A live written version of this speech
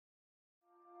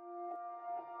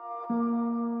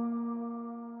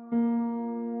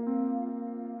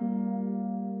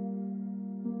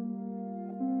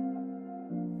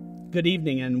Good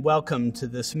evening and welcome to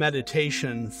this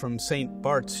meditation from St.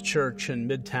 Bart's Church in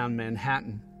Midtown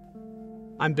Manhattan.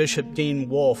 I'm Bishop Dean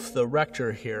Wolfe, the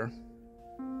rector here.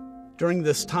 During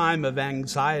this time of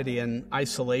anxiety and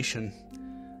isolation,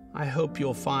 I hope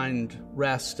you'll find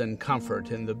rest and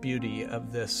comfort in the beauty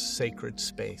of this sacred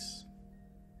space.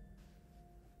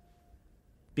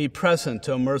 Be present,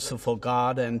 O merciful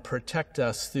God, and protect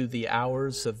us through the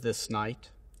hours of this night,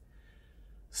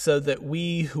 so that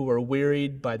we who are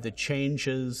wearied by the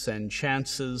changes and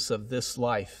chances of this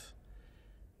life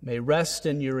may rest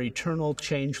in your eternal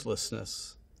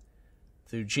changelessness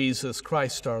through Jesus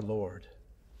Christ our Lord.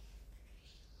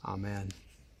 Amen.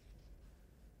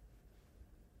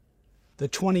 The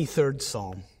 23rd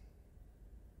Psalm.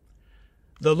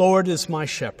 The Lord is my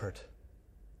shepherd,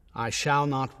 I shall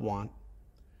not want.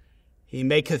 He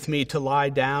maketh me to lie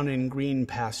down in green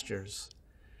pastures.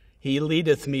 He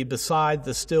leadeth me beside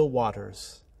the still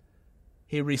waters.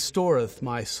 He restoreth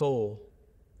my soul.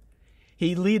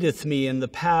 He leadeth me in the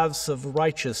paths of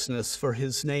righteousness for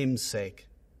his name's sake.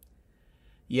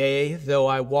 Yea, though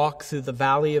I walk through the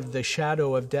valley of the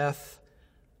shadow of death,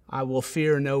 I will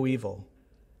fear no evil.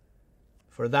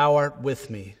 For thou art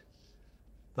with me.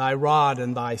 Thy rod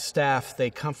and thy staff, they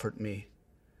comfort me.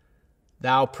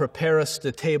 Thou preparest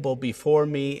a table before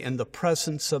me in the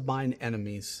presence of mine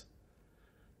enemies.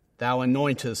 Thou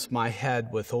anointest my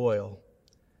head with oil.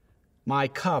 My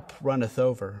cup runneth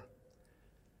over.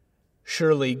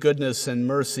 Surely goodness and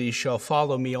mercy shall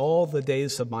follow me all the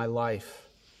days of my life,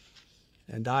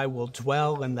 and I will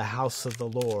dwell in the house of the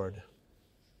Lord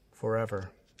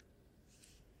forever.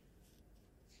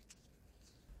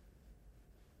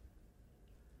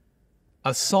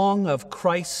 A Song of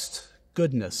Christ's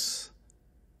Goodness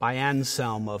by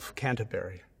Anselm of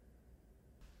Canterbury.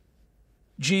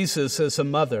 Jesus, as a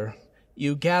mother,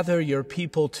 you gather your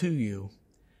people to you.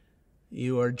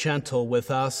 You are gentle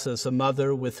with us as a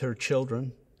mother with her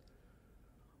children.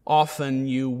 Often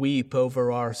you weep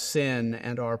over our sin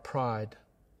and our pride.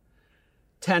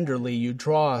 Tenderly you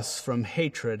draw us from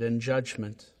hatred and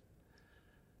judgment.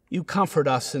 You comfort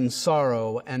us in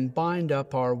sorrow and bind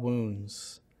up our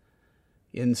wounds.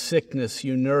 In sickness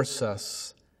you nurse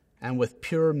us, and with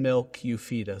pure milk you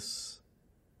feed us.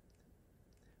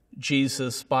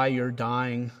 Jesus, by your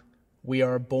dying, we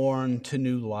are born to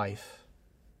new life.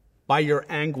 By your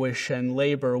anguish and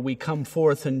labor, we come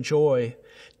forth in joy.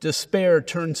 Despair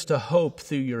turns to hope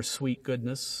through your sweet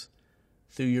goodness.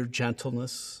 Through your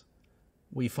gentleness,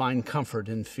 we find comfort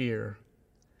in fear.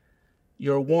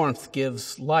 Your warmth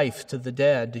gives life to the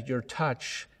dead. Your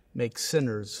touch makes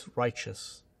sinners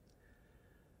righteous.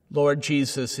 Lord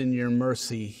Jesus, in your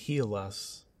mercy, heal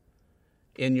us.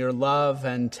 In your love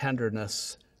and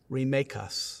tenderness, remake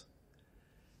us.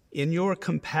 In your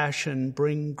compassion,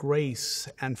 bring grace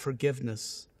and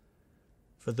forgiveness.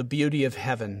 For the beauty of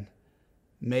heaven,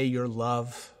 may your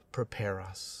love prepare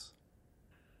us.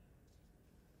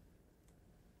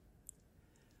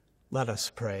 Let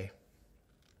us pray.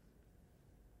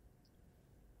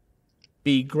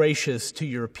 Be gracious to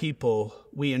your people,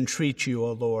 we entreat you,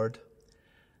 O Lord,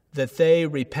 that they,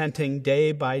 repenting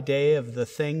day by day of the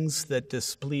things that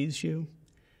displease you,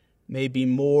 may be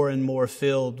more and more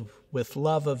filled with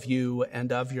love of you and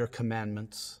of your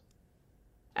commandments,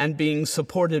 and being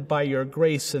supported by your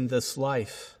grace in this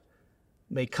life,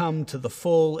 may come to the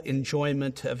full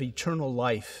enjoyment of eternal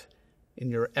life in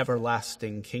your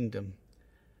everlasting kingdom.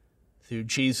 Through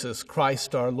Jesus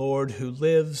Christ our Lord, who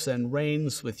lives and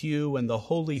reigns with you and the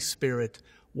Holy Spirit,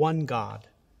 one God,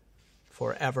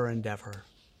 forever and ever.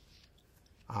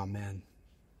 Amen.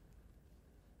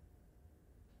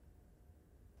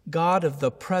 God of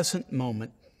the present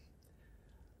moment,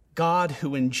 God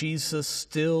who in Jesus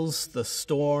stills the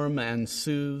storm and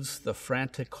soothes the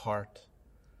frantic heart,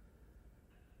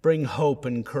 bring hope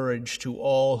and courage to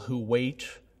all who wait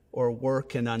or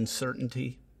work in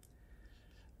uncertainty.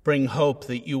 Bring hope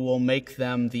that you will make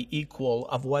them the equal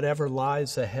of whatever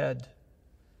lies ahead.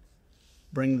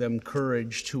 Bring them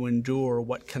courage to endure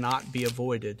what cannot be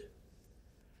avoided.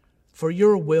 For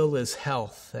your will is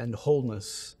health and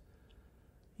wholeness.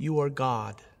 You are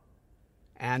God,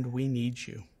 and we need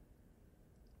you.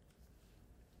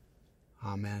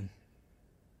 Amen.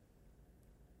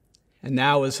 And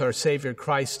now, as our Savior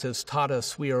Christ has taught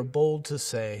us, we are bold to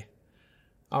say,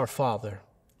 Our Father,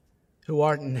 who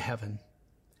art in heaven,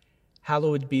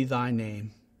 hallowed be thy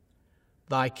name.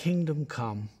 Thy kingdom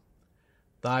come,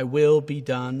 thy will be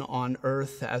done on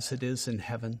earth as it is in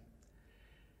heaven.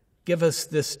 Give us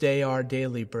this day our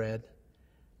daily bread,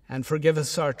 and forgive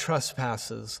us our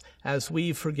trespasses, as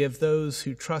we forgive those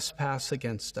who trespass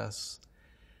against us.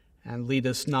 And lead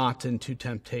us not into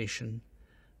temptation,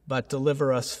 but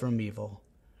deliver us from evil.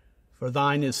 For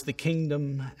thine is the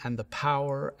kingdom and the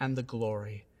power and the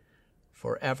glory,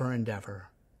 forever and ever.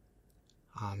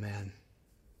 Amen.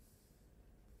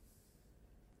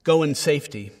 Go in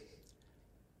safety,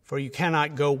 for you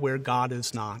cannot go where God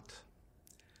is not.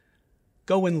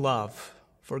 Go in love,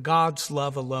 for God's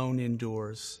love alone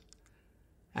endures.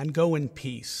 And go in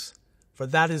peace, for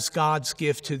that is God's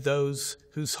gift to those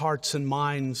whose hearts and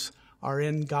minds are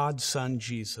in God's Son,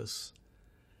 Jesus.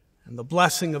 And the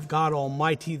blessing of God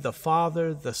Almighty, the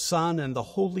Father, the Son, and the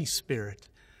Holy Spirit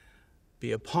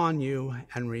be upon you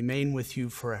and remain with you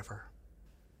forever.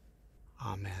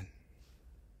 Amen.